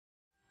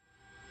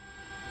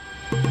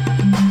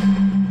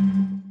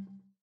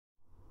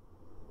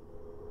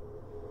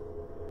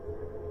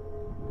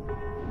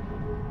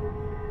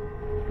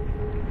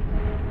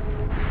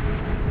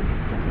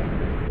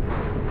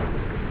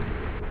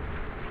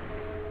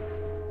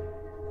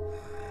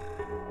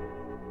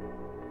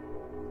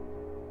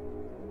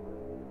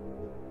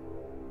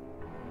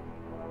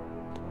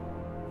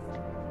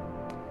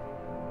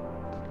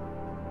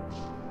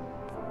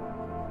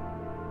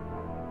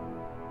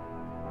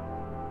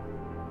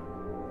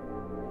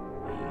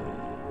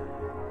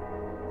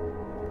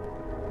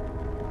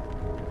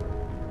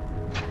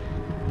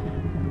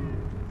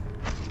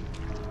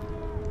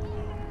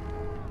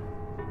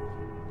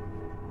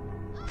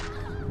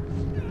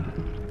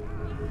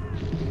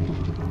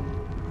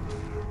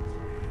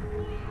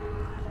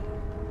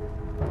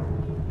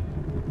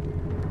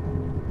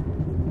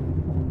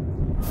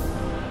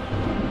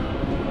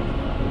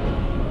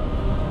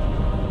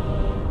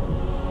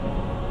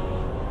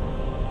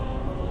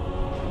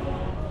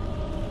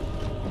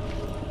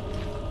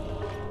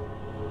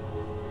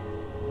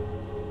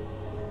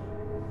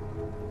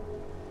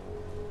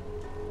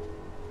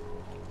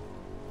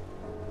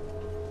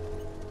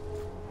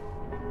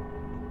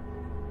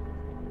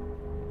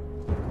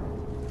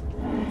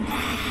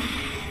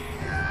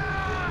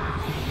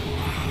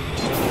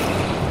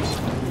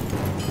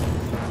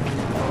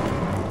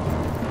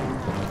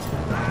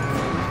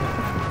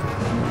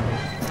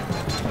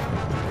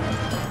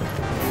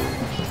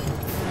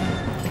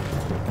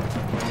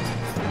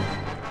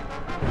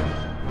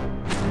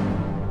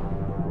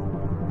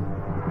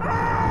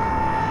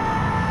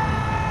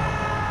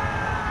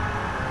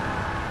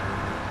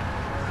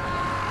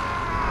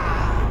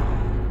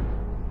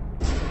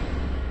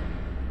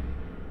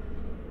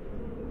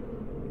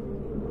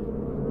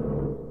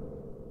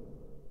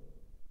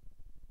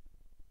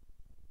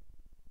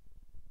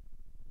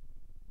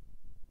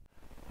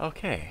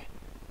Okay,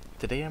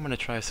 today I'm going to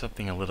try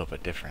something a little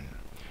bit different.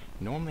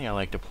 Normally I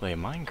like to play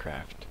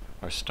Minecraft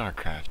or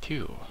StarCraft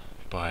too,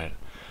 but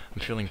I'm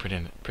feeling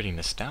pretty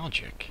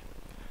nostalgic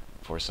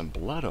for some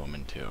Blood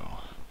Omen 2.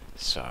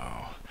 So,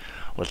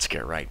 let's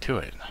get right to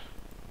it.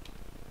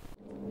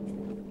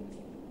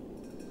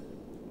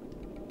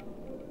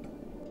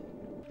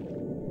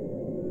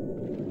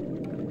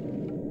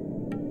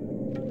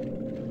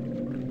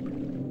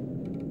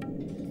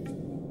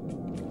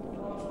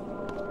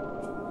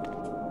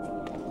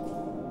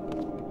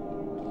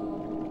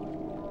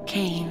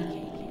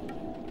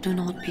 Kain, do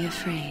not be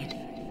afraid.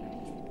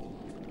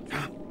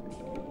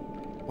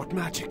 What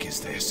magic is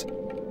this?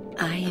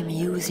 I am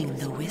using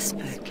the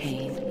Whisper,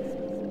 Kain,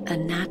 a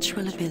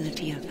natural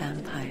ability of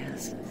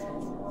vampires.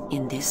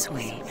 In this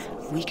way,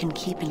 we can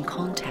keep in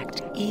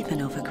contact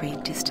even over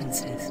great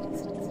distances.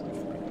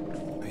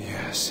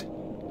 Yes,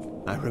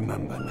 I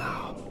remember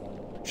now.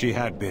 She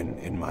had been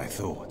in my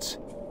thoughts.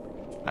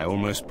 I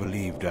almost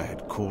believed I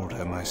had called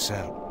her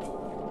myself.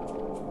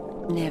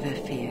 Never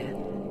fear.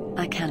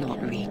 I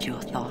cannot read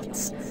your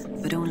thoughts,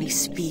 but only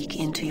speak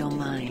into your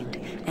mind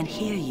and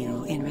hear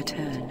you in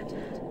return.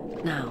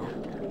 Now,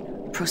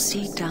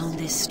 proceed down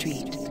this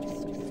street.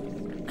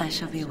 I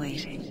shall be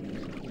waiting.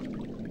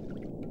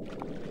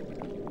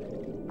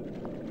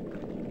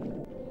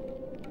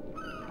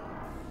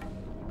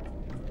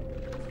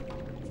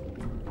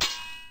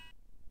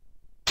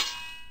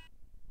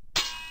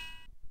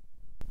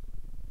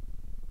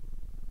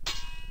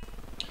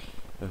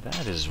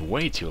 That is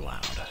way too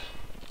loud.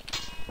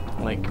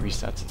 Like,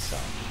 resets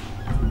itself.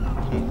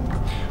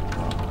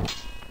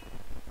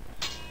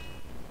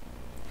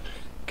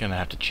 Gonna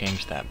have to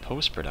change that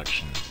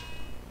post-production.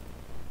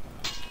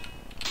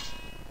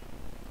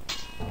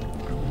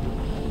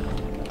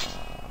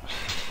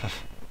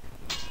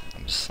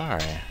 I'm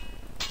sorry.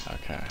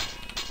 Okay.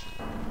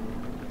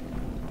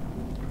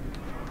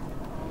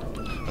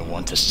 I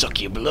want to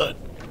suck your blood,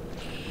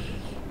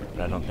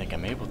 but I don't think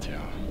I'm able to.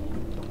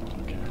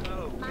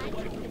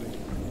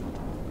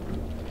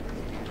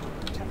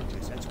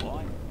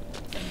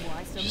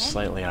 Just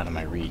slightly out of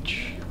my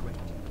reach.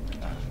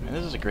 And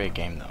this is a great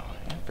game though,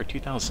 for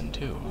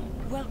 2002.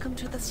 Welcome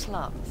to the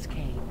slums,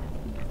 Kain.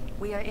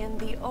 We are in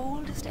the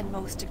oldest and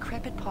most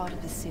decrepit part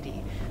of the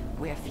city,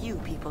 where few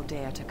people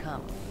dare to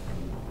come.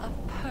 A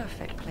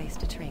perfect place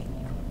to train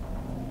you.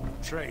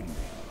 Train me?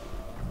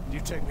 Do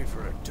you take me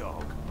for a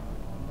dog?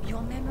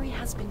 Your memory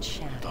has been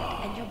shattered,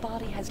 and your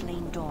body has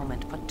lain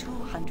dormant for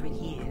 200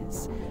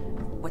 years.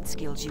 What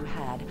skills you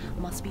had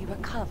must be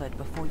recovered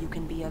before you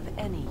can be of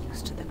any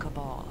use to the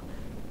Cabal.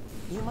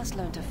 You must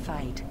learn to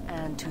fight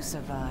and to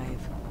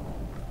survive.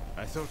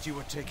 I thought you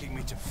were taking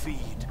me to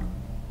feed.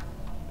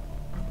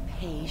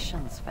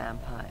 Patience,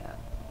 vampire.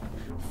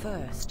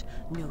 First,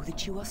 know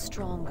that you are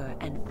stronger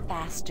and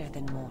faster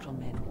than mortal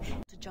men,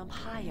 to jump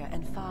higher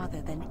and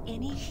farther than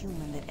any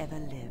human that ever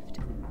lived.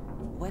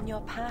 When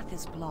your path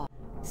is blocked,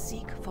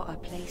 seek for a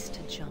place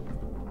to jump.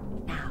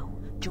 Now,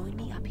 join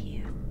me up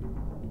here.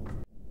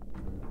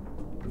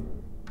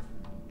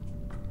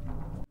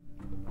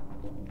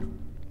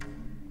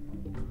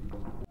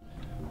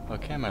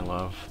 Okay, my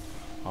love.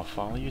 I'll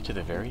follow you to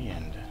the very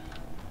end.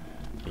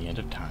 The end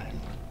of time.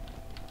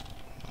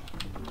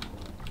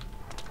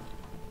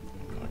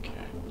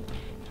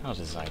 How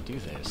does I do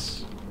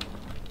this?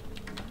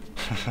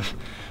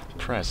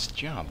 Press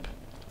jump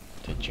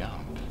to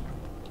jump.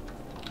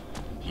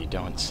 You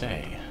don't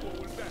say.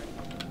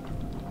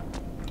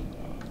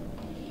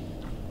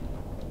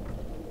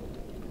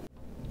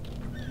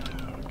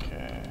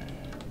 Okay.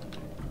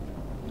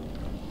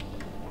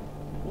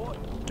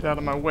 Get out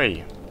of my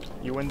way.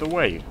 You in the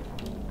way.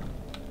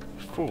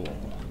 Fool.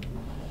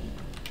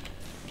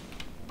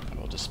 I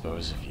will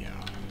dispose of you.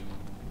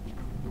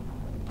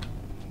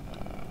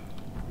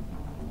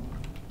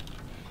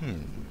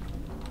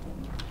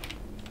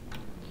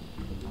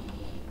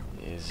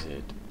 Is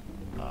it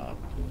up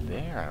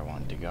there I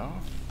want to go?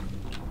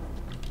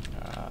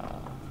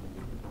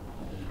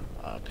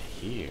 Up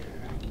here.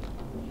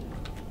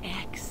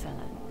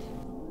 Excellent.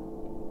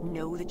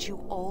 Know that you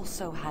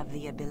also have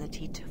the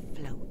ability to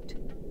float.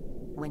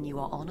 When you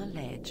are on a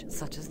ledge,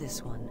 such as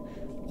this one,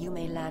 you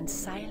may land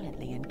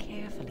silently and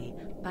carefully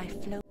by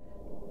floating.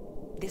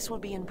 This will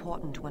be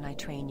important when I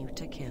train you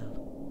to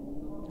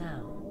kill.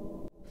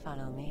 Now,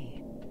 follow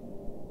me.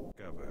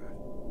 Cover.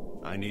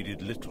 I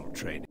needed little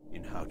training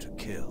in how to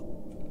kill.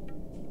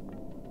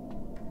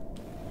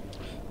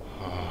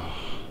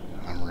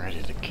 I'm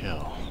ready to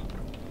kill.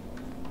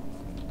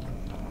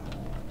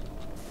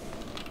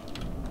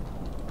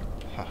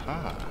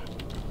 Haha.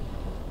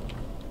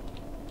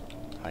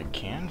 I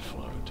can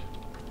float.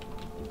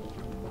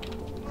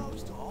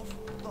 Closed off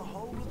the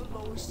whole of the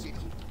lower city.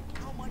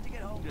 How am I to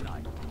get home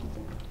tonight?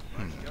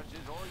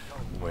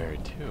 Where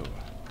to?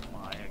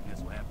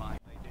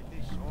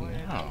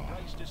 No.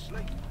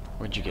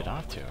 Where'd you get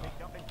off to?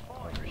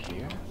 Over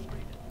here?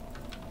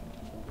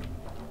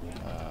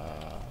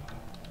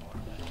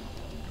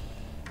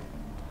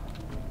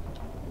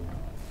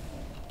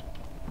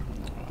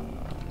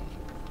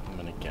 I'm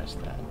gonna guess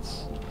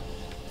that's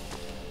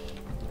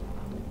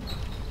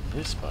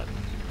this button.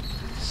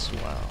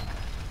 Swell.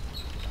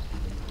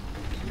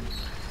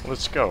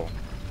 Let's go.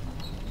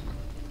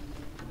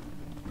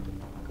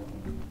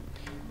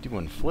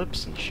 Doing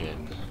flips and shit.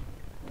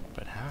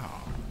 But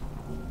how?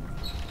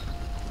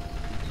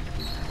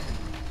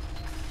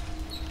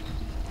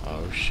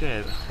 Oh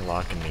shit,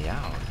 locking me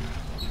out.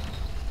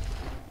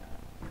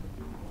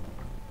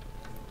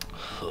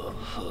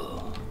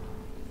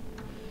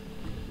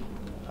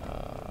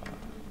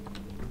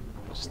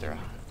 Is there?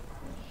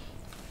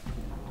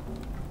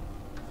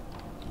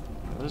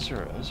 Those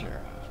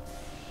are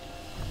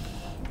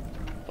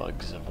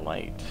bugs of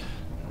light,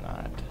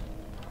 not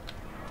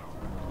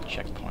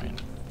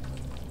checkpoint.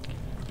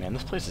 Man,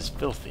 this place is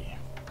filthy.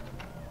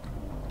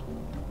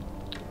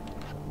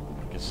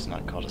 I guess it's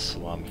not called a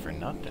slum for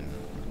nothing.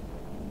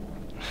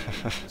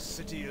 The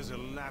city is a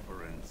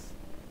labyrinth.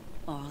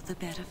 All the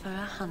better for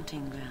a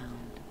hunting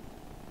ground.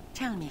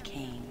 Tell me,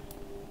 Kain,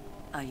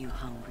 are you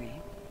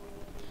hungry?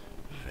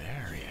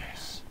 Very.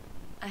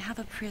 I have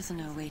a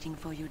prisoner waiting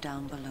for you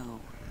down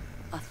below.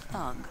 A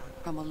thug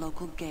from a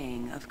local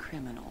gang of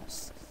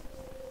criminals.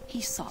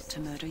 He sought to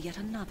murder yet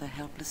another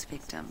helpless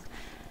victim,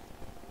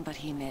 but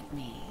he met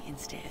me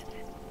instead.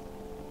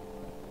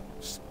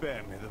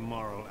 Spare me the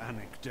moral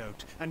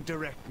anecdote and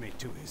direct me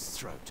to his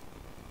throat.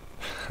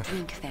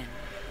 Drink then.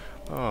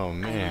 Oh I will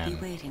man. be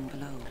waiting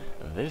below.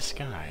 This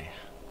guy.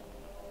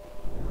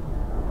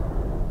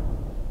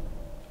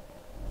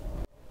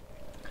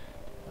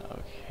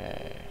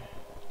 Okay.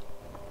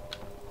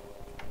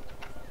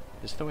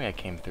 Is this the way I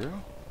came through?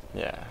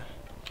 Yeah.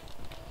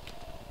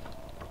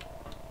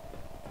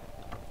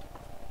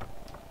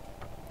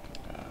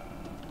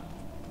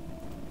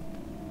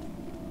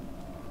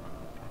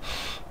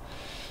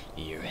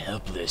 You're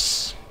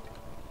helpless.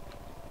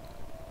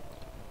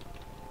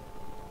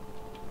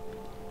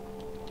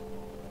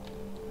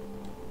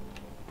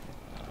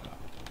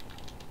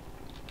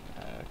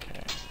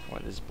 Okay.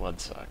 What is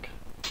bloodsuck?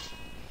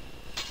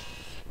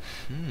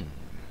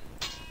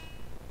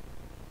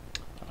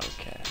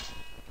 Okay.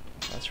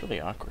 That's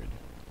really awkward.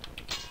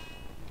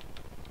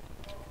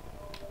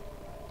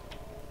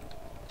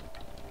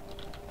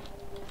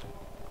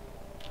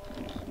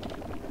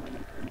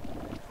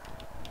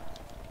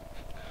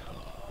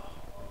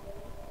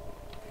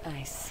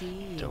 I see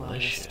you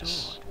Delicious. are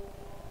restored.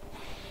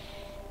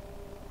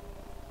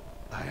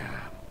 I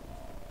am.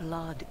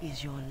 Blood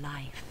is your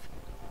life.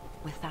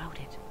 Without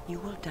it, you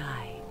will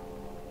die.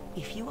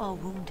 If you are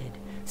wounded,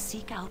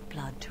 seek out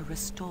blood to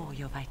restore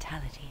your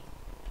vitality.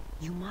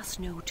 You must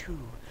know, too,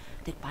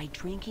 that by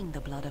drinking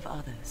the blood of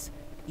others,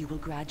 you will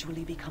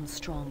gradually become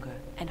stronger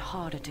and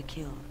harder to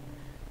kill.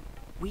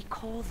 We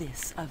call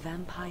this a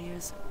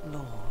vampire's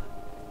lore.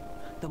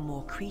 The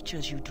more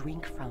creatures you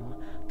drink from,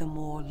 the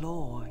more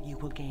lore you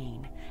will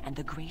gain, and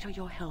the greater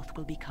your health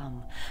will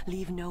become.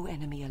 Leave no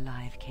enemy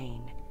alive,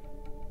 Kain.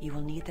 You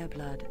will need their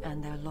blood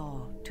and their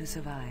lore to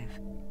survive.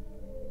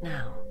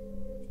 Now,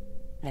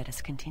 let us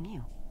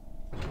continue.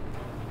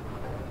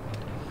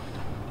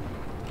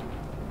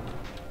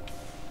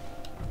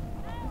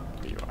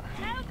 There you are.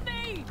 Help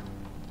me!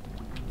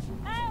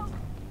 Help!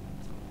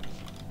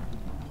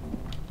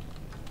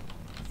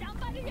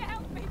 Somebody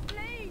help me,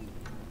 please!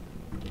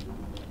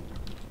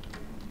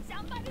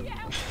 Somebody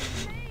help me,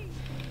 please!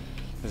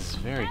 This is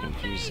very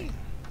confusing.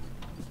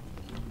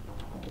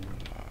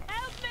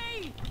 Help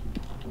me!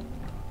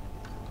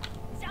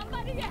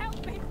 Somebody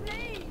help me,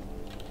 please!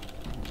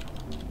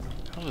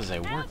 How does I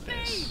work Help me!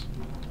 this?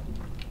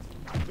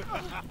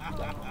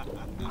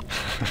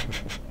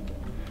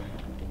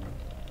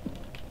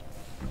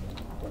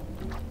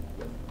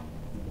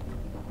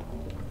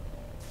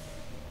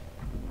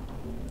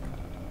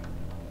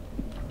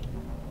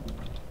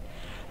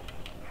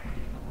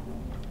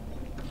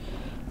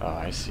 Oh,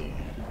 I see.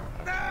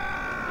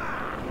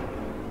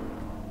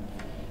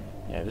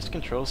 Yeah, this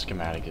control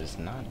schematic is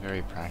not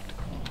very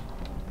practical.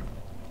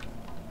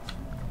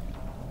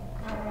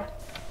 I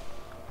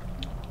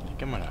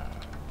think I'm gonna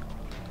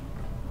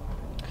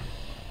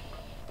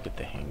get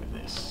the hang of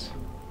this.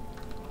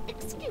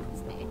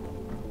 Excuse me.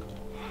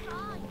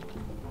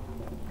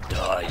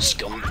 Die,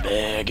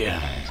 scumbag!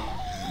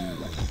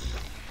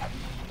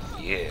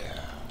 Yeah.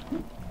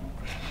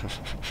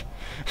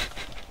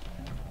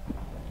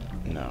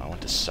 No, I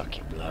want to suck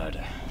your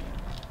blood.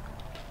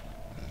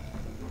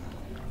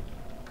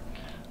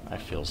 I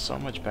feel so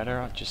much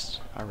better just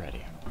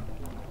already.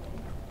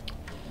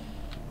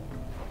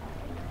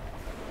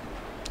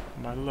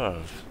 My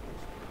love.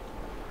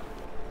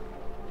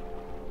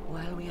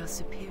 While we are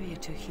superior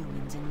to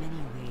humans in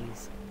many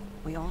ways,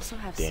 we also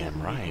have Damn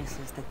certain right.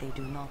 weaknesses that they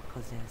do not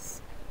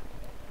possess.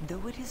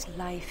 Though it is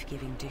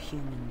life-giving to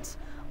humans,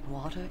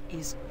 water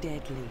is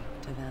deadly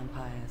to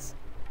vampires.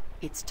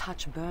 Its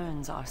touch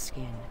burns our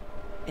skin.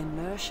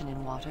 Immersion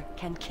in water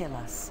can kill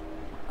us.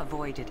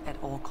 Avoid it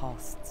at all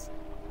costs.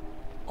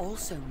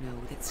 Also know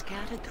that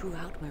scattered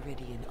throughout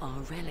Meridian are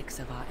relics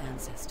of our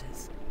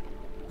ancestors.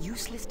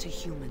 Useless to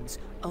humans,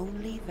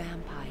 only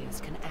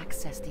vampires can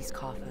access these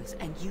coffers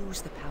and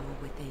use the power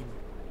within.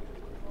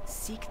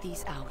 Seek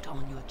these out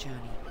on your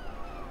journey.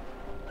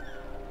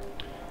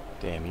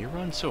 Damn, you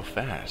run so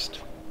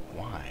fast.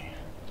 Why?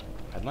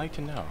 I'd like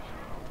to know.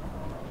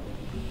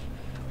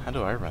 How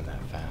do I run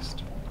that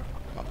fast?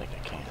 I don't think I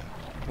can.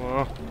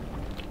 Whoa.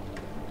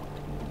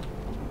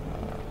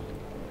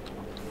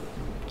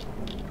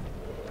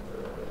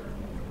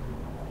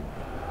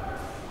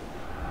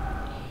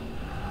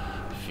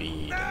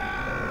 Feed. Okay.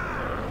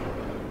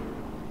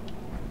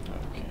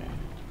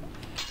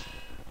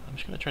 I'm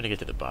just gonna try to get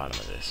to the bottom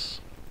of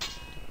this.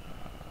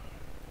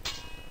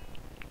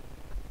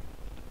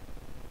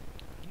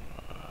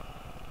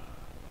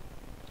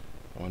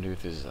 I wonder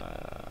if there's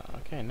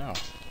okay, no.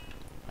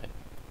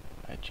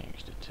 I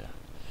changed it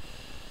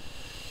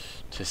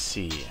to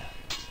C.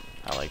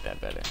 I like that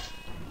better.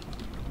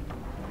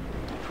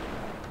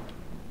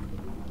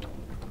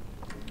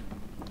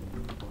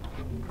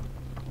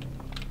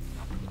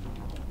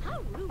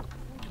 How rude!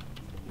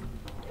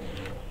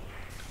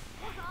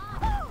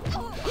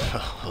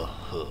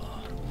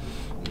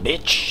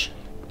 Bitch!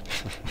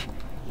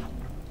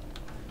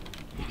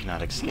 You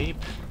cannot escape.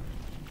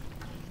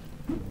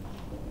 You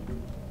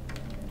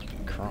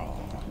can crawl.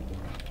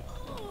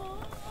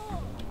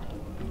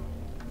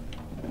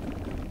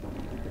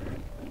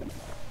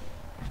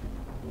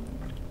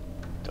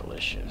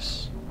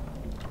 Delicious.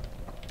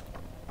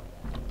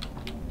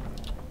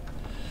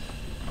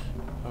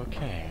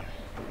 Okay.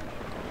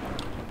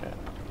 Okay.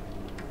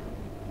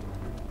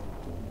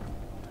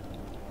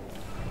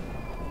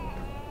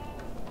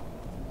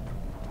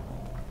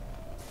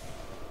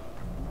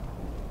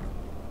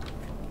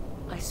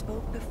 I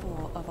spoke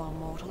before of our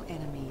mortal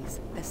enemies,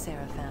 the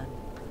Seraphan.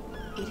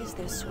 It is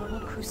their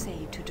sworn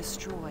crusade to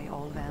destroy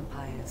all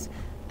vampires,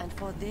 and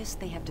for this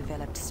they have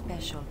developed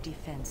special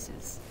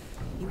defenses.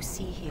 You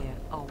see here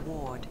a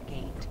ward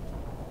gate.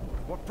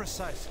 What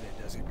precisely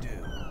does it do?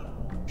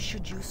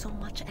 Should you so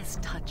much as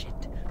touch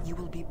it, you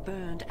will be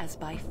burned as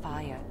by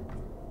fire.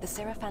 The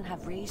Seraphan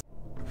have raised...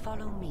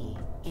 Follow me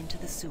into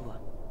the sewer.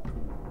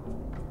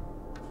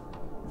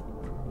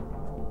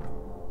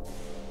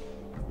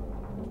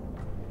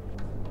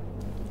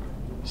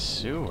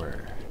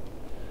 Sewer.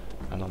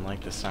 I don't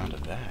like the sound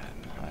of that.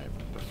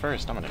 But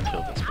first, I'm gonna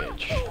kill this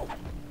bitch.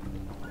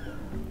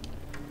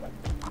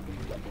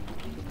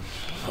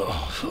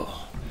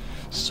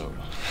 So,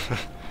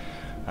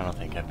 I don't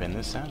think I've been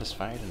this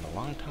satisfied in a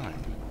long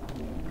time.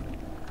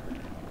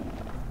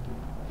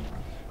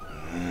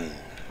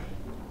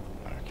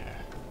 Okay.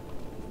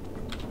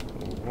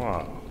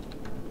 Whoa.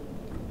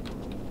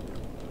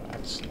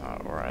 That's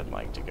not where I'd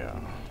like to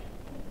go.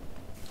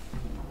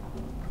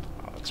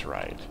 Oh, that's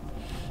right.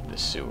 The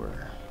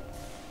sewer.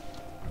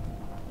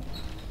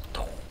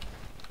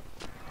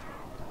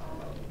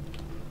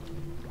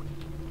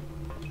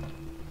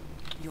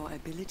 Your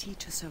ability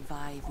to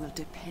survive will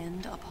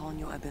depend upon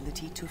your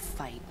ability to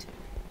fight.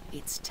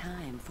 It's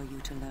time for you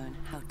to learn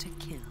how to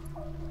kill.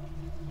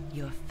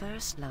 Your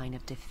first line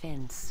of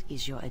defense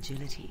is your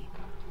agility.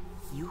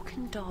 You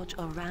can dodge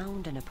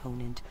around an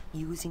opponent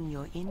using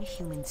your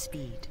inhuman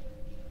speed.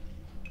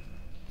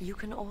 You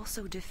can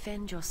also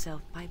defend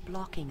yourself by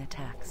blocking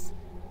attacks.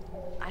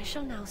 I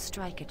shall now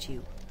strike at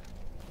you.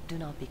 Do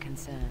not be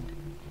concerned.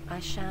 I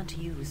shan't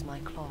use my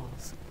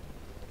claws.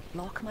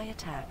 Block my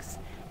attacks,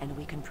 and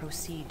we can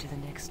proceed to the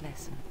next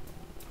lesson.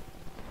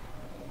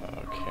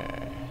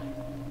 Okay.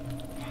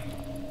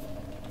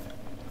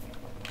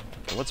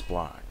 What's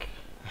block?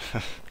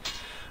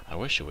 I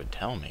wish it would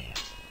tell me.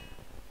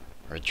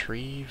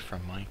 Retrieve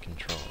from my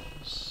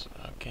controls.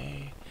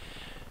 Okay.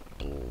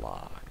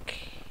 Block.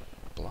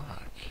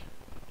 Block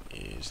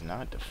is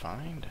not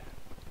defined.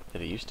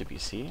 Did it used to be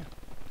C?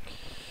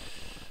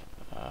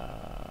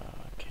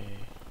 Okay.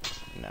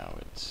 Now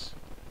it's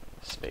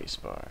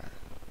spacebar.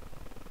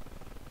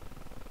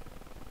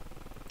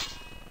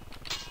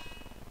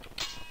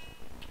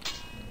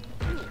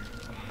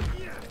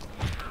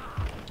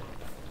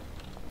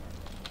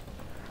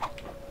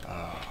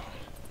 Oh,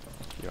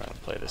 you want to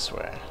play this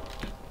way?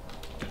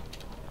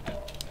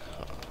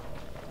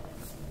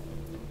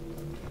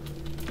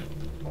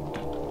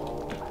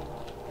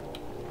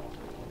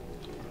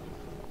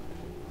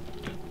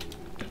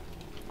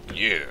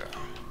 Yeah.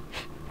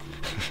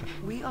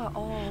 We are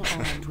all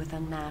armed with a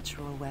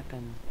natural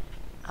weapon,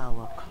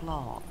 our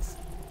claws.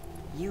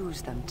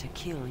 Use them to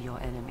kill your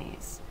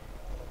enemies.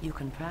 You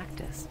can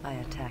practice by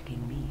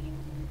attacking me.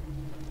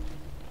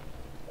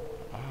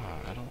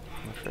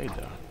 I'm afraid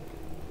though.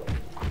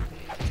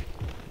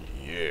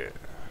 Yeah.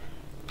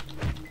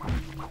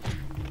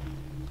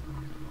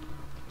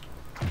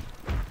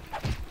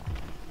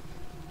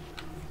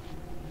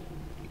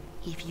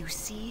 If you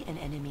see an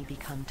enemy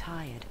become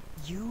tired,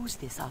 use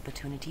this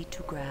opportunity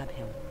to grab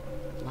him.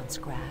 Once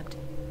grabbed,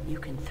 you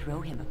can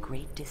throw him a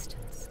great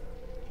distance.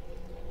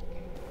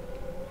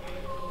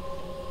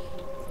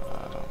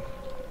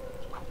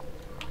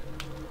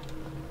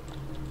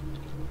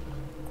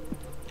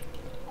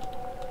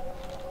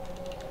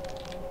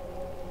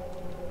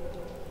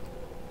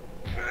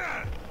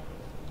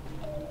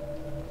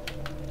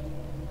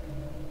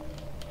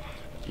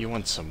 You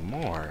want some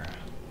more?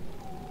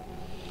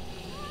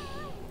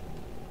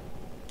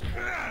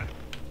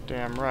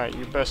 Damn right,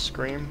 you best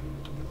scream.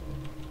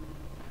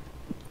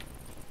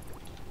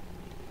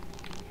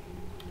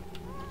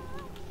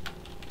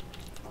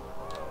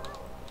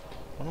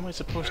 What am I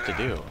supposed to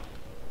do?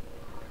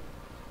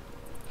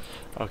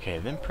 Okay,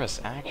 then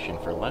press action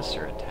for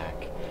lesser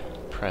attack.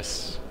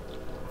 Press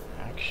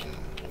action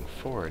and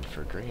forward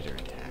for greater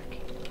attack.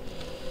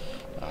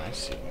 Oh, I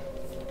see.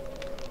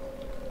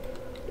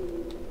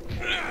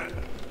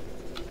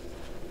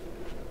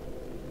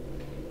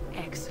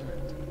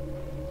 Excellent.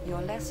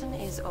 Your lesson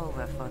is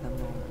over for the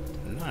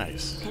moment.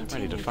 Nice. Ready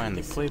Continue to through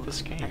finally the play sewer,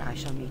 this game. and I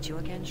shall meet you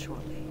again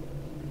shortly.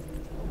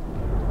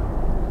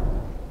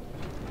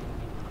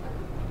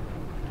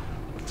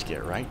 Let's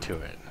get right to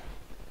it.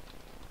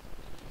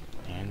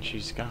 And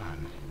she's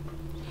gone.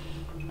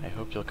 I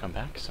hope you'll come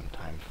back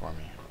sometime for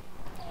me.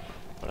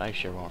 But I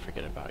sure won't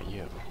forget about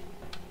you.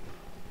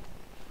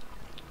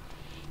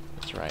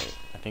 That's right.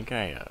 I think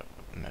I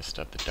messed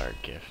up the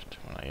dark gift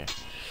when I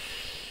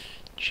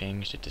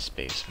changed it to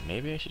space.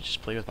 Maybe I should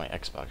just play with my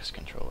Xbox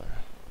controller.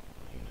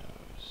 Who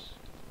knows?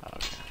 Oh,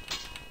 okay.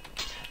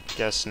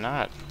 Guess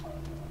not.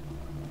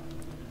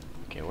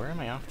 Okay, where am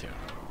I off to?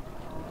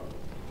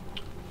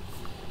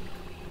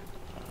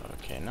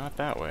 Okay, not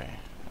that way.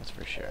 That's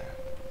for sure.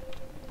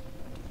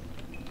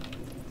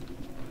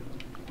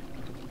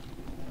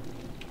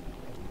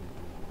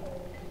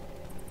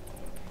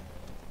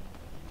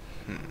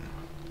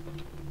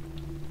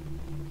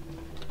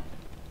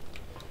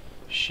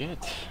 Shit,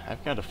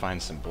 I've got to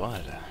find some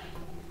blood.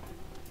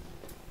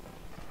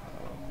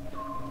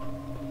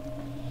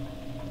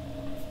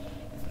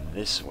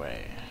 This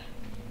way.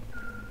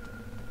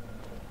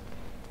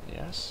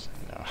 Yes?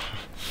 No.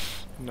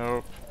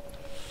 Nope.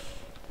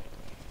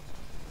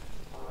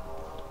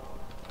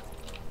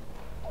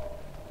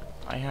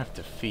 I have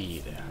to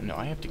feed. No,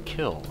 I have to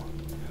kill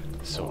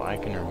so I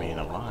can remain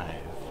alive.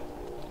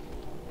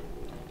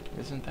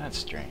 Isn't that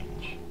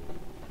strange?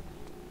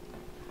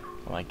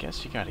 Well, I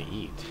guess you gotta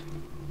eat.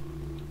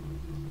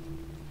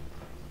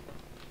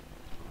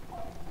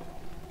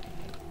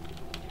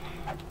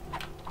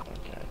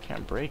 Okay, I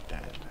can't break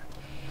that.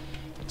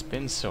 It's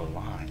been so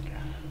long.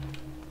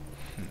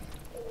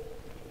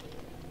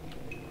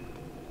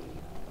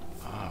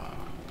 Ah,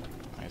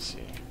 I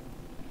see.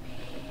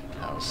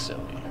 How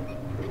silly.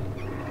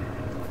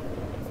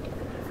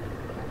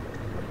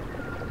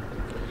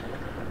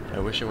 I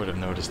wish I would have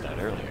noticed that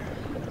earlier.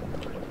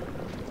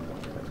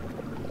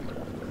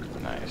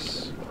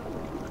 Nice.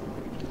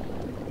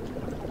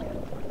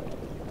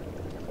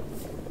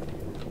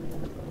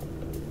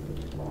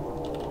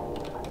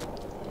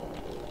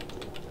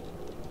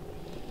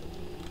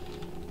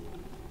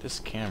 This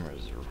camera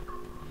is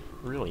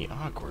really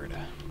awkward.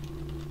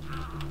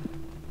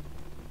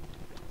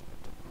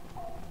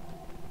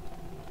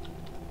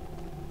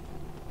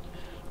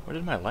 Where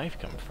did my life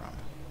come from?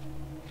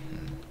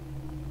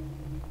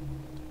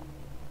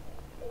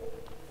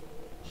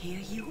 Here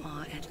you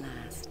are at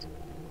last.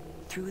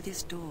 Through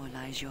this door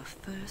lies your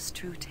first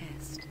true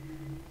test.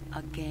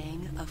 A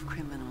gang of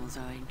criminals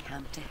are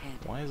encamped ahead.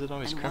 Why is it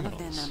always and criminals?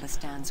 one of their members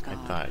stands guard,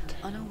 thought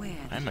unaware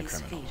that I'm a his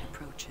criminal. fate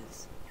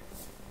approaches.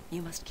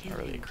 You must kill Not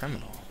really a him.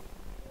 criminal.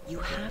 You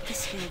have the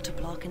skill to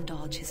block and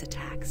dodge his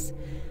attacks.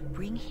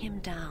 Bring him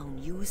down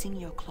using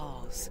your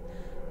claws.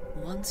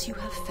 Once you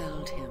have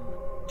felled him,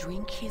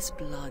 drink his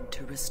blood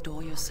to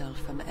restore yourself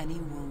from any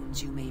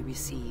wounds you may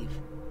receive.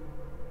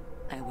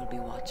 I will be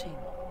watching.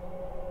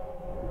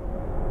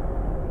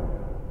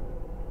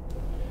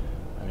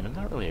 I mean, I'm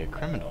not really a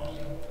criminal.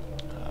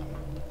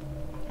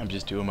 I'm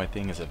just doing my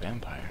thing as a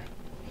vampire.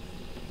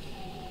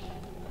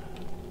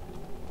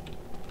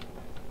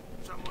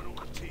 Someone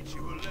will teach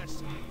you a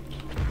lesson.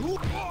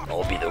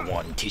 I'll be the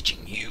one teaching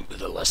you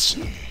the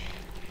lesson.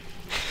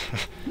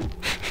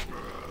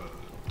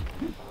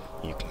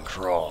 You can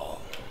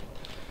crawl,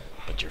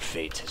 but your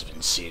fate has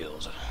been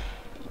sealed.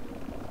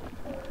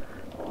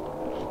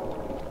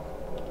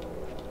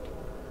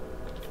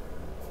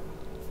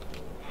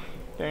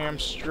 Damn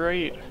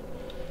straight.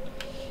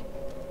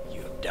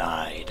 You have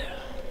died.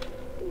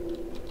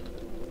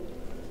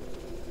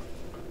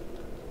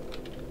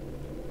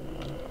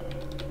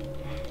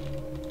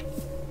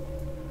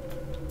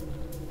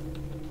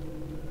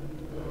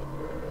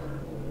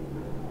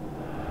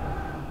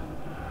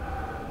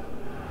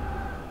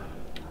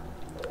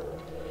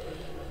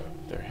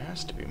 There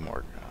has to be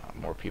more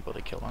people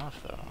to kill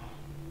off, though.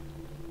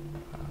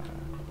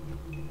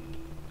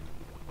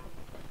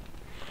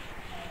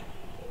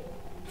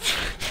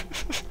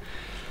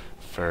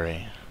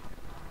 Furry.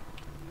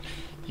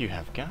 You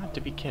have got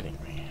to be kidding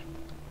me.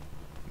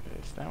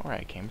 Is that where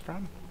I came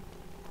from?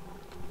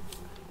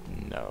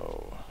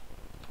 No.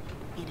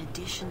 In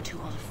addition to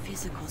our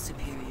physical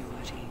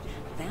superiority,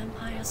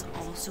 vampires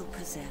also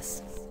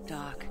possess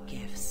dark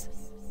gifts.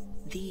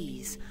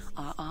 These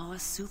are our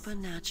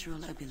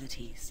supernatural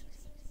abilities.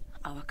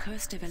 Our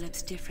curse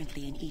develops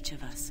differently in each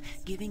of us,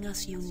 giving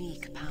us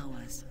unique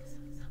powers.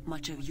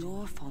 Much of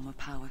your former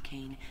power,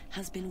 Kain,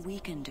 has been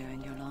weakened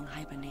during your long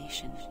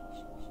hibernation.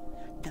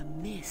 The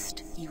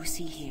mist you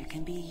see here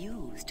can be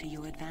used to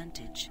your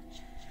advantage.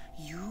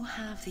 You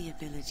have the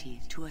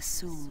ability to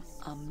assume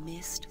a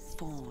mist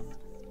form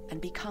and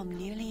become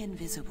nearly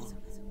invisible.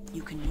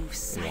 You can move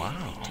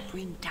silently to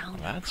bring down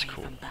your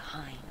prey from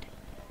behind.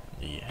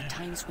 Yeah. At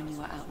times when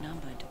you are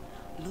outnumbered,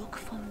 look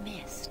for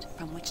mist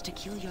from which to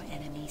kill your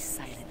enemies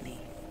silently.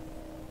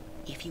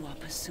 If you are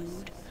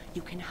pursued,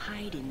 you can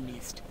hide in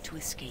mist to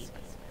escape.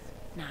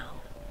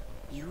 Now,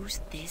 use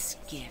this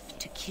gift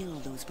to kill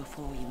those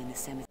before you in the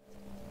cemetery.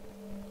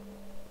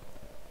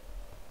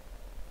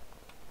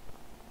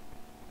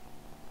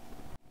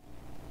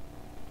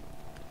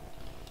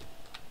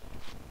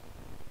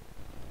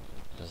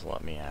 Just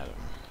let me at him.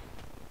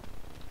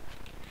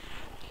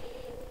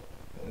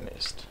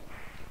 Missed.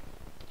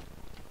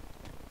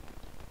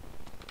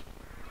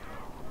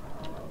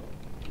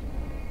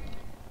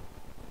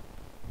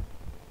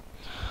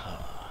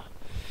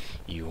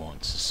 You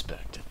won't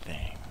suspect a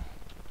thing.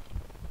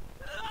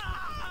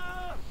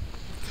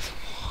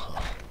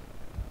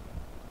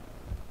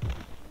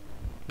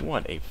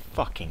 What a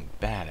fucking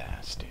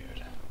badass, dude.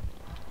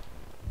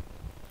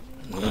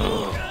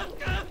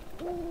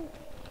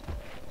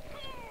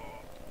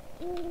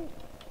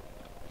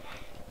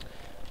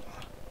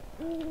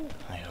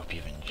 I hope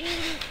you've enjoyed.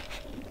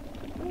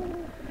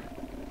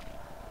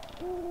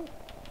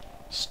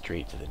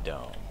 Straight to the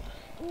dome.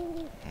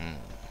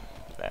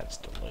 That's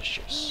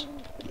delicious.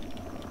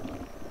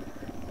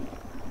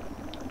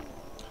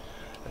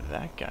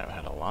 That guy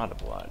had a lot of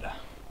blood.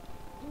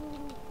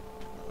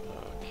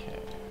 Okay.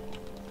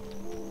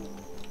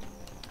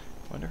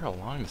 Wonder how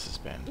long this has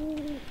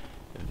been.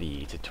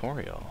 The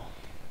tutorial.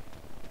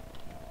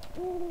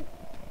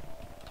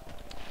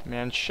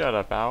 Man, shut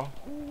up, Al.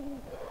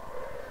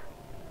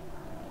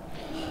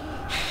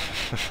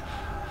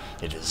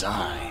 It is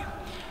I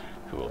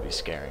who will be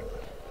scaring,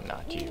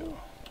 not you.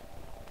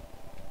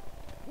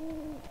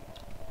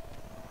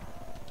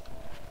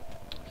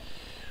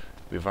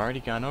 We've already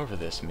gone over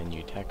this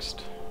menu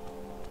text,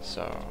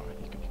 so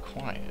you can be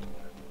quiet.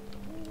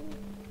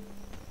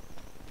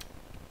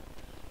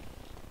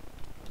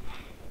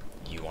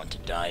 You want to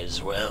die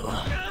as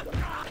well?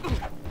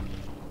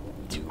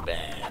 Too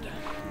bad.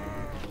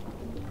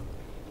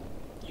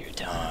 Your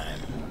time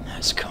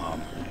has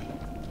come.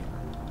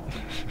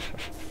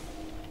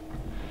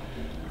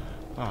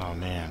 Oh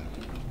man.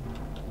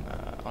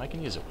 Oh, I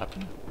can use a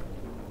weapon?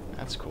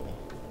 That's cool.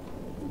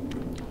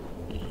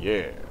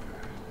 Yeah.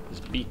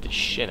 Just beat the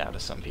shit out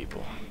of some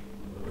people.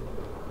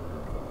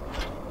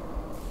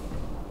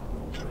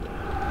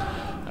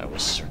 I will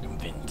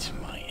circumvent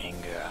my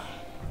anger.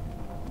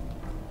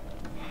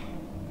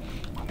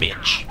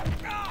 Bitch.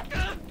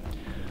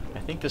 I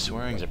think the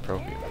swearing's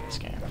appropriate in this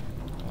game.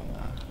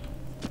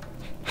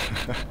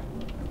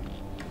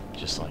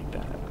 Just like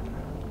that.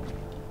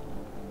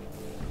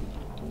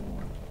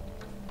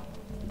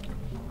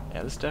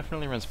 Yeah, this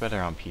definitely runs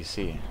better on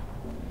PC.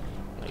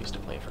 I used to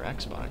play for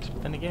Xbox,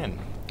 but then again,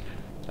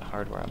 the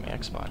hardware on the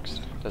Xbox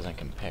doesn't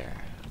compare.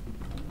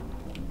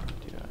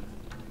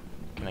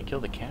 Can I kill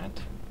the cat?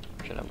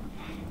 Should I?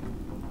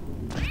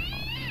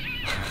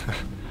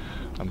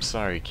 I'm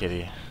sorry,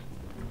 kitty.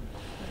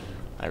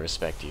 I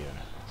respect you,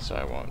 so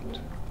I won't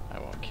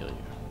kill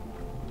you.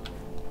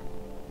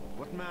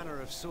 What manner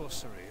of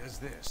sorcery is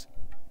this?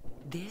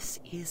 This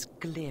is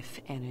glyph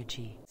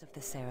energy of the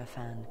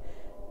Seraphan.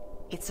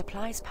 It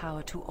supplies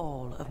power to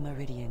all of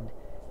Meridian.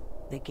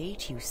 The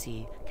gate you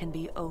see can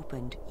be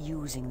opened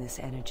using this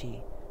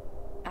energy.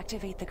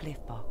 Activate the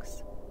glyph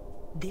box.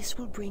 This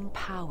will bring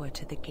power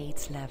to the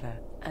gate's lever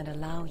and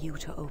allow you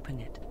to open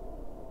it.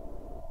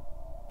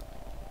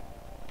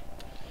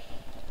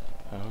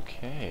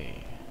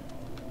 Okay.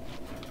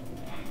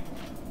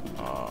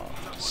 Oh,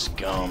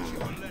 scum.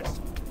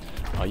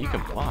 Oh, you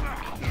can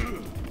block.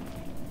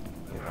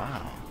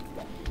 Wow.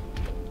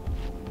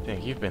 I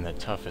think you've been the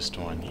toughest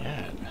one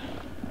yet.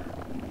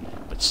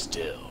 But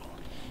still,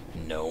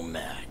 no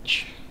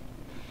match.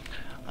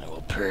 I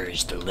will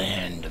purge the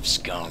land of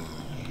scum.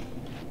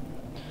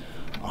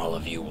 All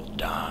of you will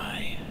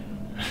die.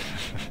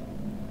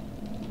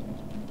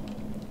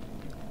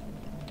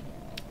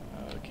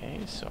 Okay,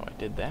 so I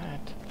did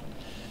that.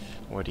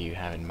 What do you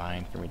have in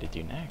mind for me to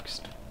do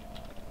next?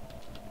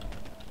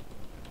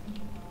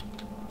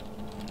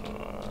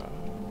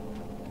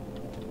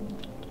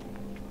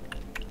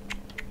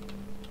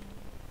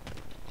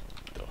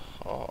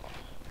 Oh,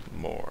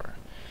 more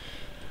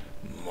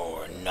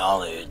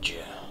knowledge.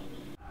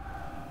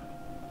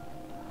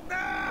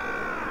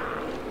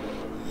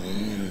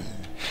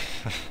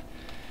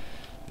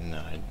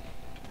 No,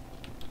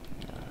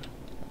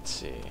 let's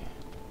see.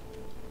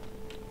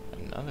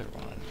 Another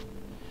one.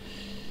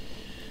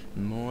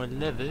 More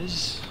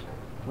levers.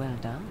 Well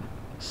done.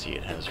 See,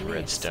 it has The glyphs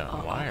redstone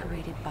are wire.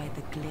 operated by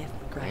the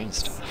Glyph Green Guides,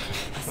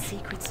 stuff. a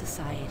secret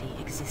society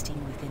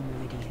existing within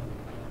Meridian.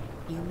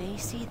 You may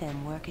see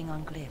them working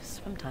on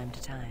glyphs from time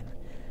to time.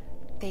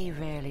 They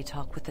rarely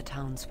talk with the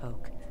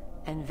townsfolk,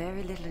 and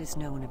very little is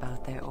known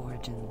about their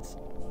origins.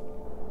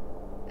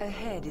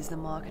 Ahead is the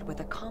market where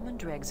the common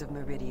dregs of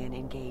Meridian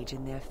engage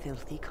in their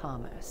filthy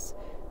commerce.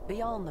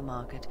 Beyond the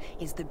market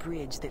is the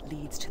bridge that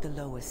leads to the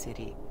lower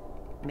city.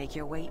 Make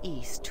your way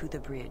east to the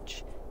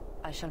bridge.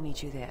 I shall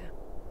meet you there.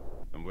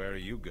 And where are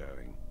you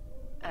going?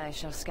 I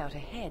shall scout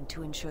ahead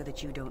to ensure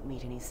that you don't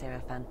meet any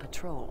Seraphan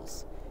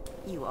patrols.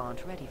 You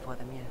aren't ready for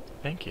them yet.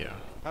 Thank you.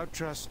 How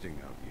trusting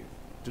of you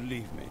to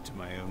leave me to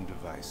my own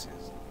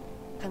devices.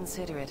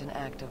 Consider it an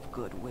act of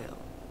goodwill.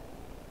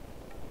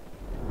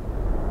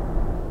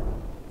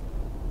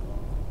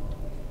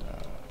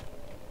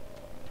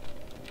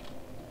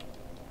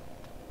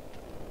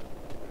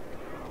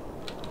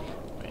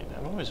 Wait,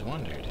 I've always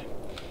wondered.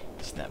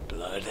 Is that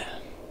blood?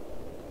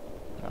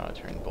 Oh, it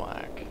turned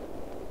black.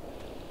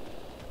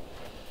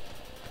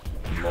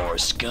 More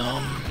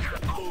scum.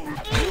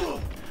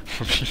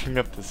 We're beating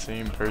up the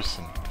same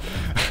person.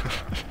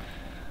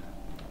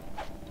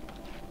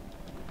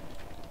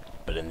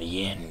 But in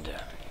the end,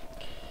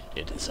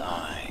 it is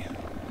I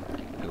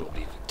who will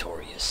be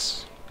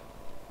victorious.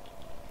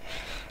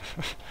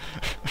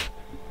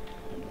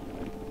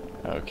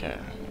 Okay,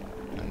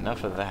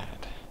 enough of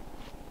that.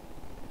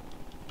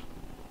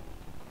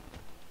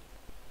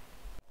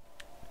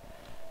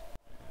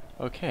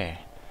 Okay,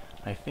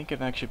 I think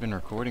I've actually been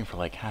recording for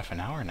like half an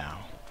hour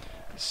now.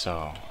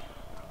 So,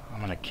 I'm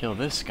gonna kill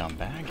this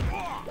scumbag.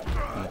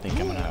 And I think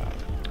I'm gonna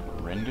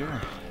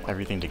render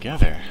everything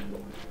together.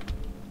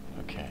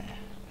 Okay,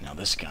 now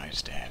this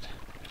guy's dead.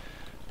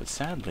 But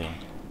sadly,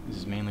 this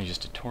is mainly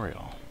just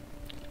tutorial.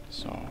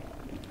 So,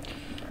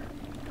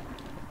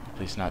 at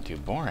least not too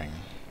boring.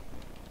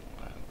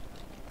 But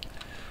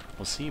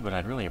we'll see, but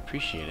I'd really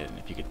appreciate it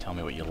if you could tell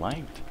me what you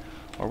liked,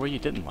 or what you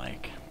didn't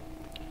like.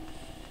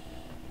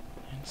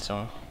 And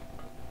so,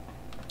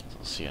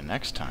 we'll see you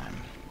next time,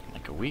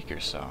 like a week or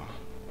so.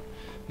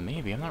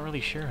 Maybe, I'm not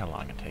really sure how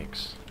long it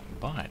takes,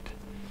 but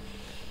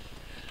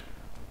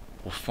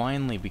we'll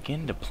finally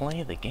begin to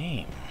play the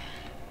game.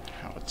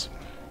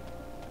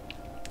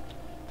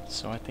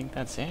 So I think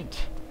that's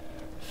it.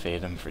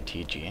 Fatum for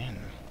TGN.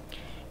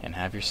 And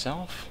have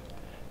yourself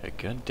a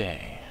good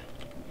day.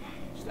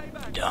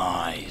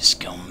 Die,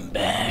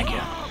 scumbag.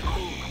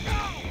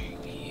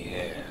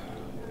 Yeah.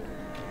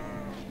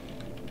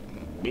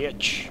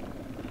 Bitch,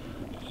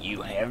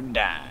 you have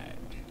died.